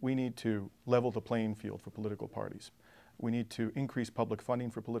 And we need to level the playing field for political parties. We need to increase public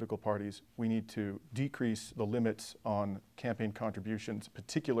funding for political parties. We need to decrease the limits on campaign contributions,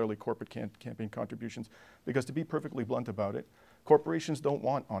 particularly corporate campaign contributions, because to be perfectly blunt about it, corporations don't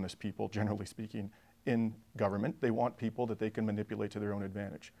want honest people, generally speaking, in government. They want people that they can manipulate to their own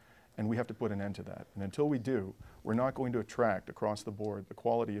advantage. And we have to put an end to that. And until we do, we're not going to attract across the board the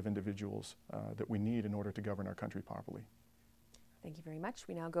quality of individuals that we need in order to govern our country properly. Thank you very much.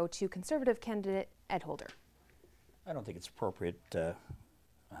 We now go to Conservative candidate Ed Holder. I don't think it's appropriate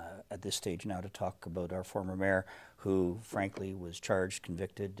at this stage now to talk about our former mayor, who frankly was charged,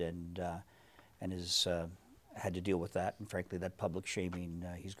 convicted, and has had to deal with that. And frankly, that public shaming,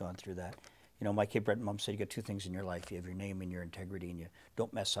 he's gone through that. You know, my Cape Breton mom said you got two things in your life. You have your name and your integrity, and you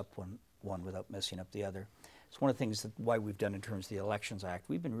don't mess up one without messing up the other. It's one of the things that why we've done in terms of the Elections Act.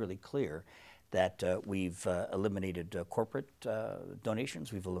 We've been really clear that we've eliminated corporate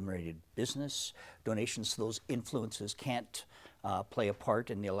donations. We've eliminated business donations. So those influences can't play a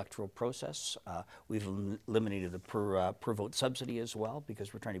part in the electoral process. We've eliminated the per vote subsidy as well,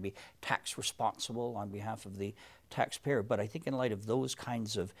 because we're trying to be tax responsible on behalf of the taxpayer. But I think in light of those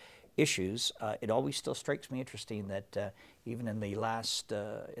kinds of issues, it always still strikes me interesting that even in the last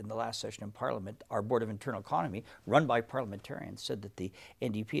session in Parliament, our Board of Internal Economy, run by parliamentarians, said that the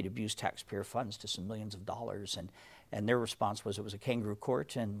NDP had abused taxpayer funds to some millions of dollars, and their response was it was a kangaroo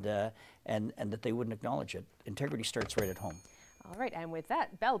court, and that they wouldn't acknowledge it. Integrity starts right at home. All right, and with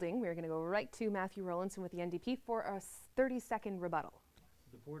that melding, we're going to go right to Matthew Rowlinson with the NDP for a 30-second rebuttal.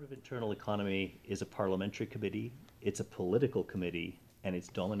 The Board of Internal Economy is a parliamentary committee, it's a political committee, and it's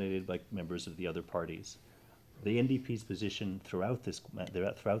dominated by members of the other parties. The NDP's position throughout this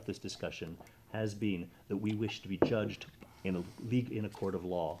discussion has been that we wish to be judged in a court of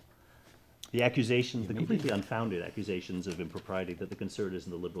law. The accusations, the completely unfounded accusations of impropriety that the Conservatives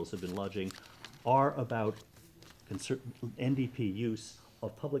and the Liberals have been lodging are about NDP use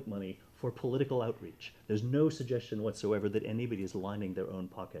of public money for political outreach. There's no suggestion whatsoever that anybody is lining their own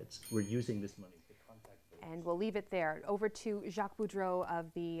pockets. We're using this money to contact them. And we'll leave it there. Over to Jacques Boudreau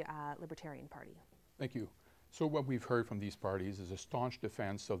of the Libertarian Party. Thank you. So what we've heard from these parties is a staunch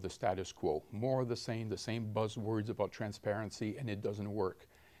defense of the status quo. More of the same buzzwords about transparency, and it doesn't work.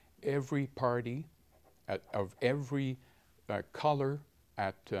 Every party of every color,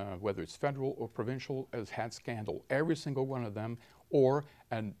 whether it's federal or provincial, has had scandal. Every single one of them, or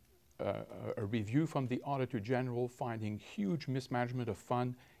a review from the Auditor General finding huge mismanagement of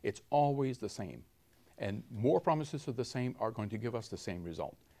fund. It's always the same. And more promises of the same are going to give us the same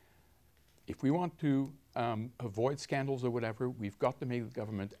result. If we want to avoid scandals or whatever, we've got to make the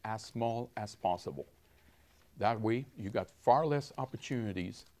government as small as possible. That way, you got far less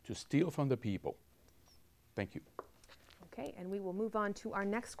opportunities to steal from the people. Thank you. Okay, and we will move on to our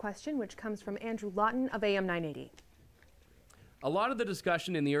next question, which comes from Andrew Lawton of AM 980. A lot of the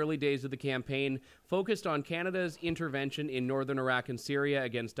discussion in the early days of the campaign focused on Canada's intervention in northern Iraq and Syria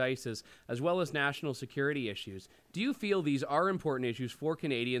against ISIS, as well as national security issues. Do you feel these are important issues for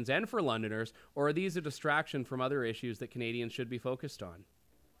Canadians and for Londoners, or are these a distraction from other issues that Canadians should be focused on?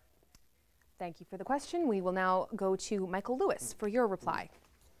 Thank you for the question. We will now go to Michael Lewis for your reply.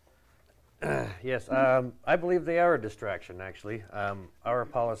 Yes, I believe they are a distraction, actually. Our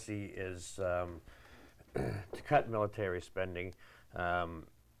policy is to cut military spending and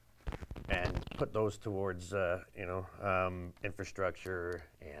put those towards, infrastructure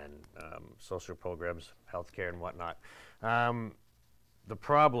and social programs, healthcare and whatnot. The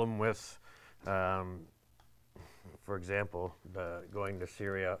problem with, for example, going to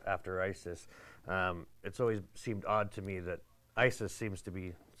Syria after ISIS, it's always seemed odd to me that ISIS seems to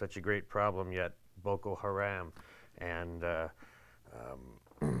be such a great problem, yet Boko Haram and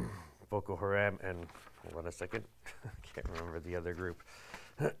hold on a second, I can't remember the other group.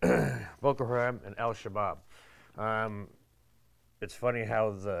 Boko Haram and Al-Shabaab. It's funny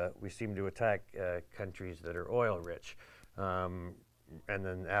how we seem to attack countries that are oil rich, and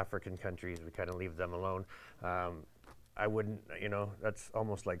then African countries, we kind of leave them alone. I wouldn't, that's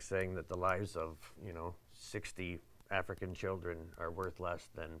almost like saying that the lives of, 60 African children are worth less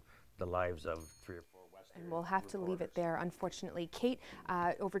than the lives of 3 or 4 Western. And we'll have to leave it there, unfortunately. Kate,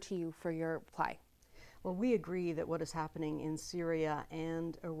 over to you for your reply. Well, we agree that what is happening in Syria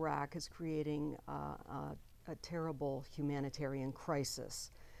and Iraq is creating a terrible humanitarian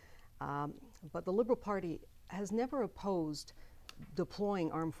crisis. But the Liberal Party has never opposed deploying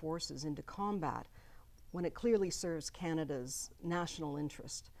armed forces into combat when it clearly serves Canada's national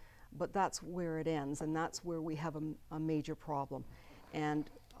interest. But that's where it ends, and that's where we have a major problem. And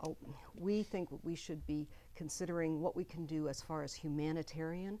we think we should be considering what we can do as far as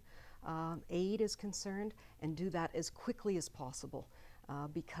humanitarian aid is concerned, and do that as quickly as possible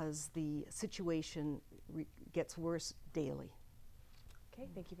because the situation gets worse daily. Okay,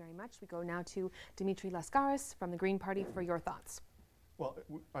 thank you very much. We go now to Dimitri Lascaris from the Green Party for your thoughts. Well,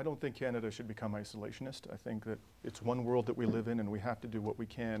 I don't think Canada should become isolationist. I think that it's one world that we live in, and we have to do what we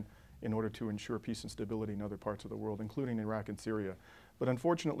can in order to ensure peace and stability in other parts of the world, including Iraq and Syria. But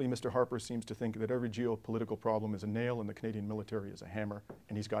unfortunately, Mr. Harper seems to think that every geopolitical problem is a nail and the Canadian military is a hammer,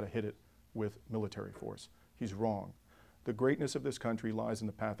 and he's got to hit it with military force. He's wrong. The greatness of this country lies in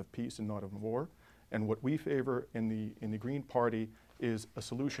the path of peace and not of war, and what we favor in the Green Party is a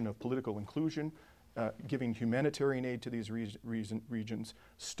solution of political inclusion giving humanitarian aid to these regions,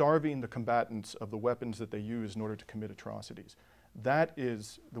 starving the combatants of the weapons that they use in order to commit atrocities. That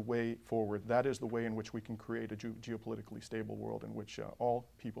is the way forward. That is the way in which we can create a geopolitically stable world in which all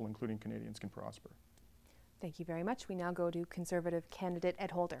people, including Canadians, can prosper. Thank you very much. We now go to Conservative candidate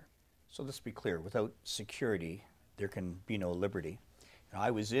Ed Holder. So let's be clear, without security, there can be no liberty. You know,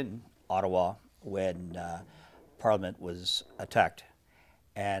 I was in Ottawa when Parliament was attacked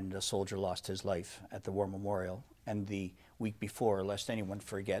and a soldier lost his life at the War Memorial. And the week before, lest anyone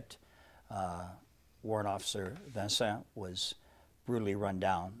forget, Warrant Officer Vincent was brutally run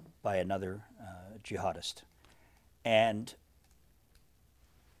down by another jihadist. And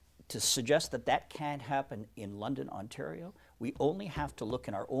to suggest that that can't happen in London, Ontario, we only have to look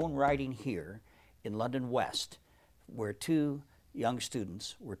in our own riding here in London West, where 2 young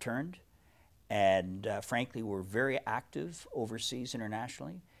students were turned and frankly were very active overseas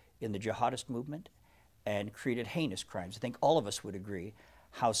internationally in the jihadist movement and created heinous crimes. I think all of us would agree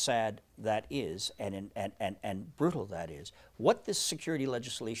how sad that is and brutal that is. What this security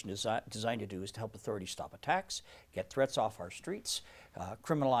legislation is designed to do is to help authorities stop attacks, get threats off our streets,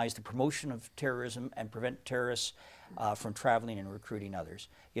 criminalize the promotion of terrorism, and prevent terrorists from traveling and recruiting others.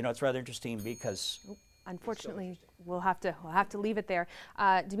 You know, it's rather interesting because... Unfortunately, we'll have to leave it there.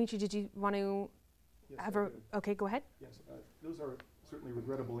 Dimitri, did you want to have a... Okay, go ahead. Yes, those are certainly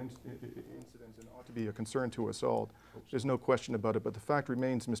regrettable incidents and ought to be a concern to us all. There's no question about it, but the fact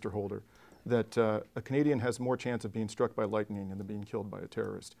remains, Mr. Holder, that a Canadian has more chance of being struck by lightning than being killed by a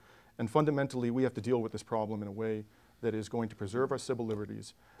terrorist. And fundamentally, we have to deal with this problem in a way that is going to preserve our civil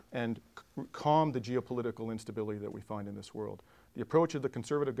liberties and calm the geopolitical instability that we find in this world. The approach of the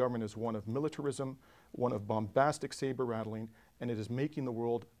Conservative government is one of militarism, one of bombastic saber rattling, and it is making the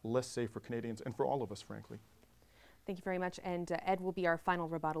world less safe for Canadians and for all of us, frankly. Thank you very much. And Ed will be our final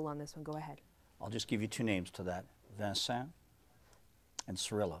rebuttal on this one. Go ahead. I'll just give you 2 names to that, Vincent and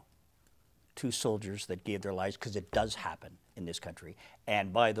Cirillo. 2 soldiers that gave their lives, because it does happen in this country.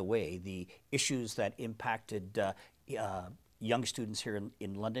 And by the way, the issues that impacted young students here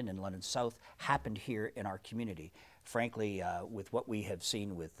in London and London South happened here in our community. Frankly, with what we have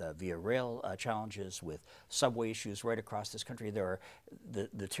seen with via rail challenges, with subway issues right across this country,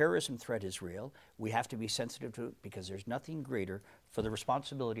 the terrorism threat is real. We have to be sensitive to it because there's nothing greater for the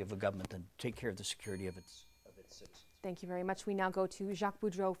responsibility of a government than to take care of the security of its citizens. Thank you very much. We now go to Jacques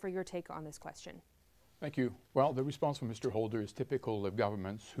Boudreau for your take on this question. Thank you. Well, the response from Mr. Holder is typical of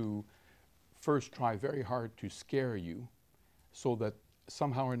governments who first try very hard to scare you so that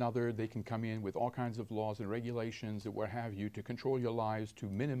somehow or another they can come in with all kinds of laws and regulations and what have you to control your lives, to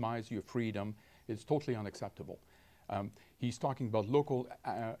minimize your freedom. It's totally unacceptable. He's talking about local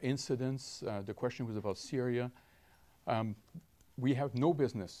incidents. The question was about Syria. We have no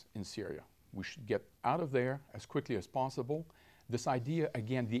business in Syria. We should get out of there as quickly as possible. This idea,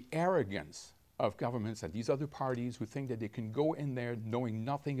 again, the arrogance of governments and these other parties who think that they can go in there knowing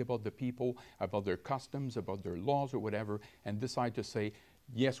nothing about the people, about their customs, about their laws or whatever, and decide to say,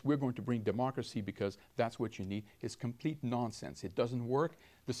 yes, we're going to bring democracy because that's what you need, is complete nonsense. It doesn't work.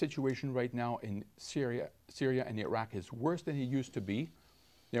 The situation right now in Syria and Iraq is worse than it used to be.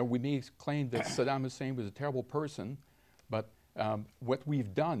 You know, we may claim that Saddam Hussein was a terrible person, but what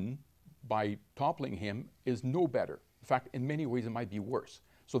we've done by toppling him is no better. In fact, in many ways, it might be worse.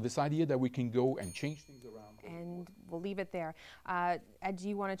 So this idea that we can go and change things around. And we'll leave it there. Ed, do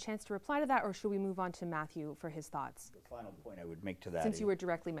you want a chance to reply to that, or should we move on to Matthew for his thoughts? The final point I would make to that, since you were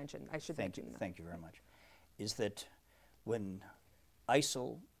directly mentioned, I should mention that. Thank you very much. Is that when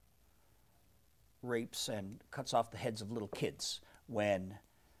ISIL rapes and cuts off the heads of little kids, when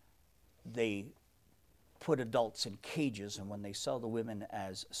they put adults in cages and when they sell the women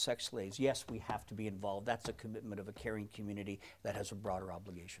as sex slaves, yes, we have to be involved. That's a commitment of a caring community that has a broader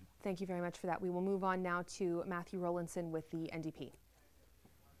obligation. Thank you very much for that. We will move on now to Matthew Rowlinson with the NDP.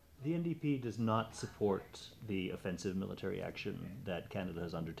 The NDP does not support the offensive military action that Canada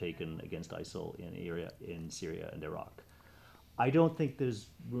has undertaken against ISIL in Syria and Iraq. I don't think there's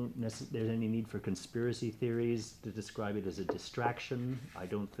any need for conspiracy theories to describe it as a distraction. I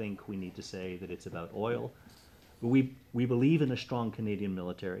don't think we need to say that it's about oil. We believe in a strong Canadian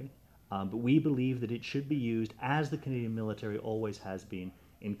military, but we believe that it should be used, as the Canadian military always has been,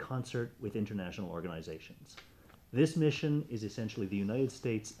 in concert with international organizations. This mission is essentially the United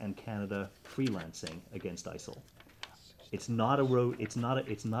States and Canada freelancing against ISIL. It's not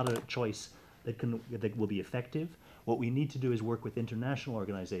a choice that will be effective. What we need to do is work with international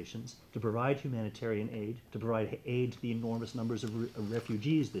organizations to provide humanitarian aid, to provide aid to the enormous numbers of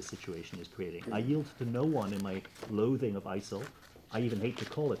refugees this situation is creating. I yield to no one in my loathing of ISIL I even hate to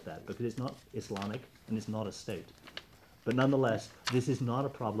call it that because it's not Islamic and it's not a state. But nonetheless, this is not a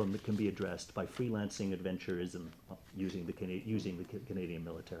problem that can be addressed by freelancing adventurism using the Canadian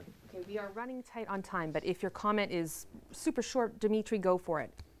military. Okay, we are running tight on time, but if your comment is super short, Dimitri, go for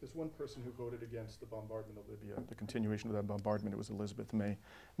it. There's one person who voted against the bombardment of Libya, the continuation of that bombardment. It was Elizabeth May.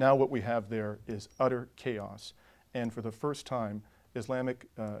 Now what we have there is utter chaos. And for the first time, Islamic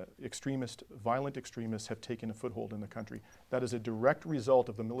violent extremists have taken a foothold in the country. That is a direct result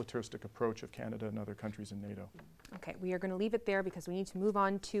of the militaristic approach of Canada and other countries in NATO. Okay, we are going to leave it there because we need to move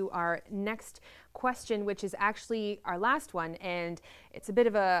on to our next question, which is actually our last one, and it's a bit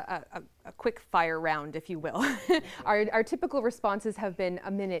of a quick fire round, if you will. Our typical responses have been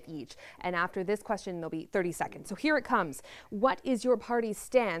a minute each, and after this question, there'll be 30 seconds. So here it comes. What is your party's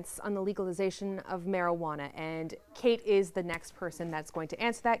stance on the legalization of marijuana? And Kate is the next person that's going to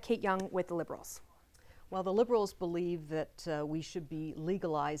answer that. Kate Young with the Liberals. Well, the Liberals believe that we should be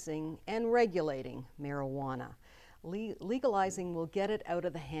legalizing and regulating marijuana. Legalizing will get it out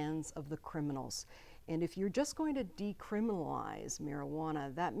of the hands of the criminals. And if you're just going to decriminalize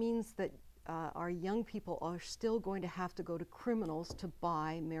marijuana, that means that our young people are still going to have to go to criminals to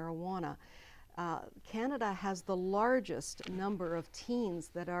buy marijuana. Canada has the largest number of teens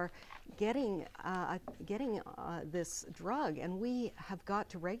that are getting this drug, and we have got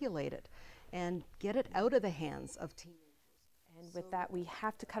to regulate it and get it out of the hands of teenagers. And with that, we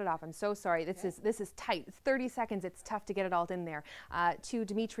have to cut it off. I'm so sorry. This is tight. It's 30 seconds. It's tough to get it all in there. To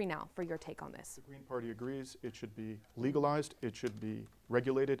Dimitri now for your take on this. The Green Party agrees. It should be legalized, it should be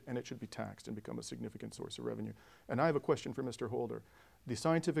regulated, and it should be taxed and become a significant source of revenue. And I have a question for Mr. Holder. The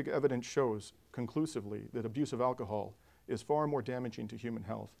scientific evidence shows conclusively that abuse of alcohol is far more damaging to human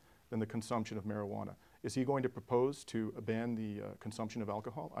health than the consumption of marijuana. Is he going to propose to ban the consumption of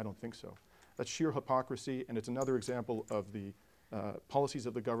alcohol? I don't think so. That's sheer hypocrisy, and it's another example of the policies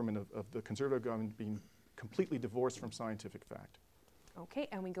of the government, of the Conservative government, being completely divorced from scientific fact. Okay,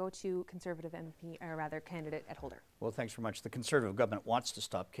 and we go to Conservative MP, or rather candidate Ed Holder. Well, thanks very much. The Conservative government wants to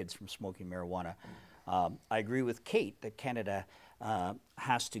stop kids from smoking marijuana. I agree with Kate that Canada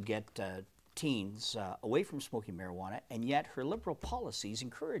has to get teens away from smoking marijuana, and yet her Liberal policies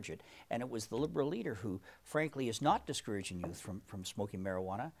encourage it. And it was the Liberal leader who, frankly, is not discouraging youth from smoking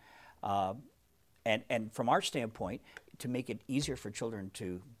marijuana. And from our standpoint, to make it easier for children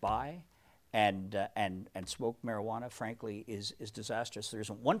to buy and smoke marijuana, frankly, is disastrous. There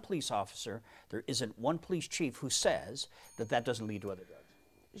isn't one police officer, there isn't one police chief who says that doesn't lead to other drugs.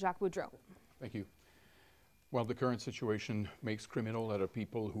 Jacques Boudreau. Thank you. Well, the current situation makes criminal out of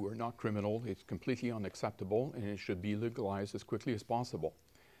people who are not criminal. It's completely unacceptable, and it should be legalized as quickly as possible.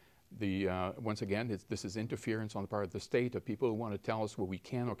 Once again, this is interference on the part of the state of people who want to tell us what we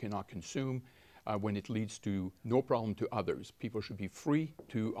can or cannot consume when it leads to no problem to others. People should be free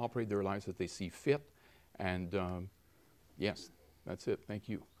to operate their lives as they see fit. And yes, that's it. Thank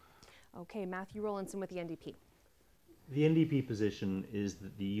you. Okay, Matthew Rowlinson with the NDP. The NDP position is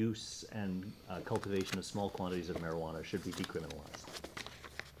that the use and cultivation of small quantities of marijuana should be decriminalized.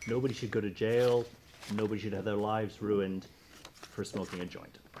 Nobody should go to jail. Nobody should have their lives ruined for smoking a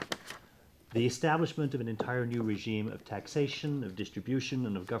joint. The establishment of an entire new regime of taxation, of distribution,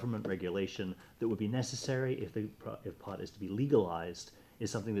 and of government regulation that would be necessary if pot is to be legalized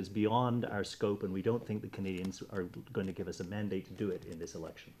is something that's beyond our scope, and we don't think the Canadians are going to give us a mandate to do it in this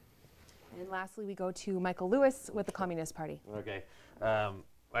election. And lastly, we go to Michael Lewis with the Communist Party. Okay.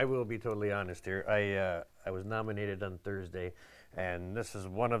 I will be totally honest here. I was nominated on Thursday, and this is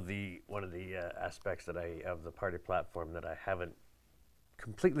one of the aspects that of the party platform that I haven't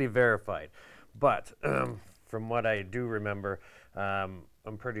completely verified. But from what I do remember,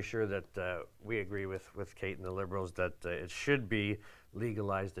 I'm pretty sure that we agree with Kate and the Liberals that it should be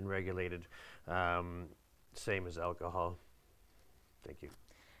legalized and regulated, same as alcohol. Thank you.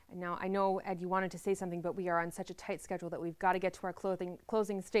 And now, I know, Ed, you wanted to say something, but we are on such a tight schedule that we've got to get to our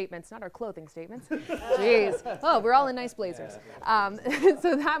closing statements. Not our clothing statements. Jeez. Oh, we're all in nice blazers.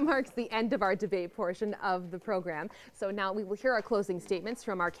 So that marks the end of our debate portion of the program. So now we will hear our closing statements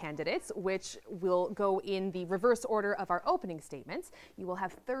from our candidates, which will go in the reverse order of our opening statements. You will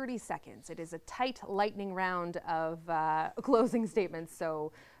have 30 seconds. It is a tight lightning round of closing statements,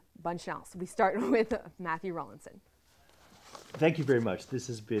 so bonne chance. We start with Matthew Rowlinson. Thank you very much. This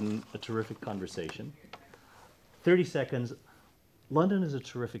has been a terrific conversation. 30 seconds. London is a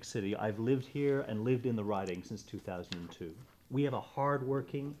terrific city. I've lived here and lived in the riding since 2002. We have a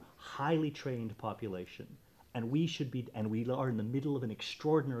hard-working, highly trained population, and we are in the middle of an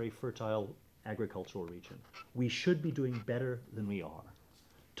extraordinary fertile agricultural region. We should be doing better than we are.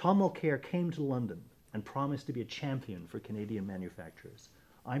 Tom Mulcair came to London and promised to be a champion for Canadian manufacturers.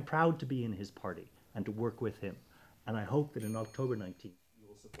 I'm proud to be in his party and to work with him, and I hope that in October 19th you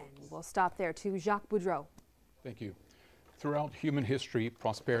will support us. We'll stop there to Jacques Boudreau. Thank you. Throughout human history,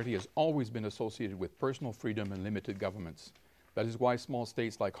 prosperity has always been associated with personal freedom and limited governments. That is why small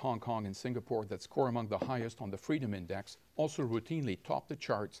states like Hong Kong and Singapore that score among the highest on the Freedom Index also routinely top the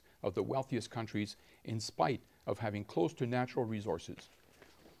charts of the wealthiest countries in spite of having close to natural resources.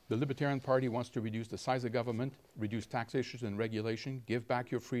 The Libertarian Party wants to reduce the size of government, reduce taxation and regulation, give back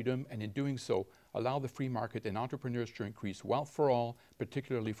your freedom, and in doing so, allow the free market and entrepreneurs to increase wealth for all,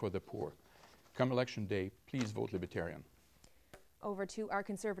 particularly for the poor. Come election day, please vote Libertarian. Over to our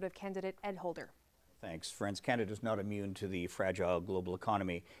Conservative candidate, Ed Holder. Thanks. Friends, Canada is not immune to the fragile global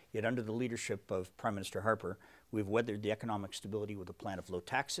economy, yet under the leadership of Prime Minister Harper, we've weathered the economic stability with a plan of low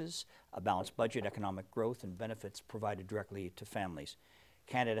taxes, a balanced budget, economic growth, and benefits provided directly to families.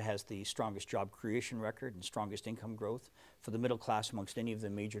 Canada has the strongest job creation record and strongest income growth for the middle class amongst any of the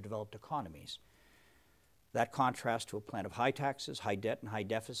major developed economies. That contrasts to a plan of high taxes, high debt, and high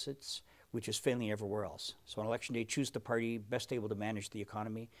deficits, which is failing everywhere else. So on election day, choose the party best able to manage the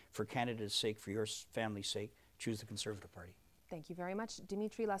economy. For Canada's sake, for your family's sake, choose the Conservative Party. Thank you very much.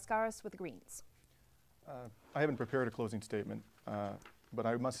 Dimitri Lascaris with the Greens. I haven't prepared a closing statement, but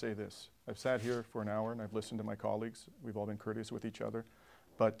I must say this. I've sat here for an hour and I've listened to my colleagues. We've all been courteous with each other,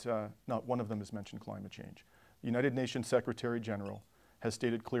 but not one of them has mentioned climate change. The United Nations Secretary General has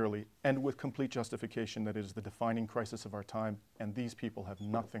stated clearly and with complete justification that it is the defining crisis of our time, and these people have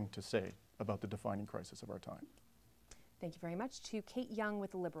nothing to say about the defining crisis of our time. Thank you very much. To Kate Young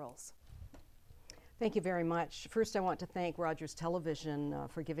with the Liberals. Thank you very much. First, I want to thank Rogers Television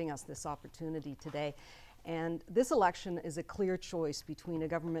for giving us this opportunity today. And this election is a clear choice between a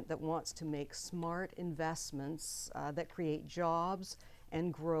government that wants to make smart investments that create jobs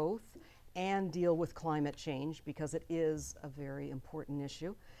and growth and deal with climate change, because it is a very important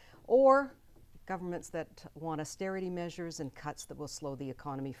issue, or governments that want austerity measures and cuts that will slow the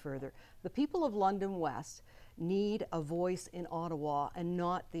economy further. The people of London West need a voice in Ottawa and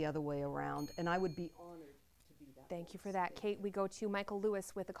not the other way around, and I would be honored to be that. Thank you for that, Kate. We go to Michael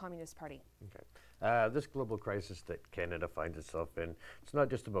Lewis with the Communist Party. Okay. This global crisis that Canada finds itself in, it's not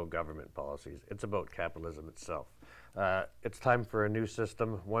just about government policies, it's about capitalism itself. It's time for a new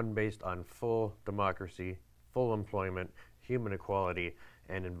system, one based on full democracy, full employment, human equality,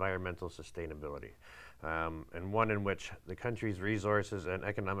 and environmental sustainability. And one in which the country's resources and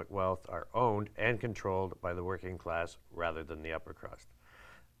economic wealth are owned and controlled by the working class rather than the upper crust.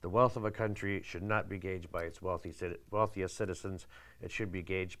 The wealth of a country should not be gauged by its wealthiest citizens. It should be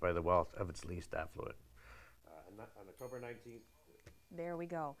gauged by the wealth of its least affluent. On October 19th, there we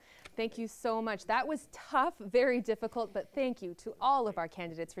go. Thank you so much. That was tough, very difficult, but thank you to all of our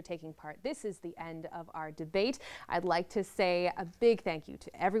candidates for taking part. This is the end of our debate. I'd like to say a big thank you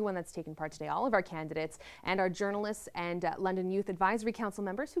to everyone that's taken part today, all of our candidates and our journalists and London Youth Advisory Council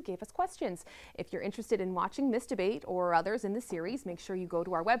members who gave us questions. If you're interested in watching this debate or others in the series, make sure you go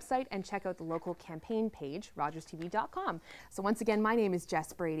to our website and check out the local campaign page, rogerstv.com. So once again, my name is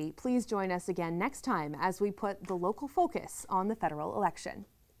Jess Brady. Please join us again next time as we put the local focus on the federal election.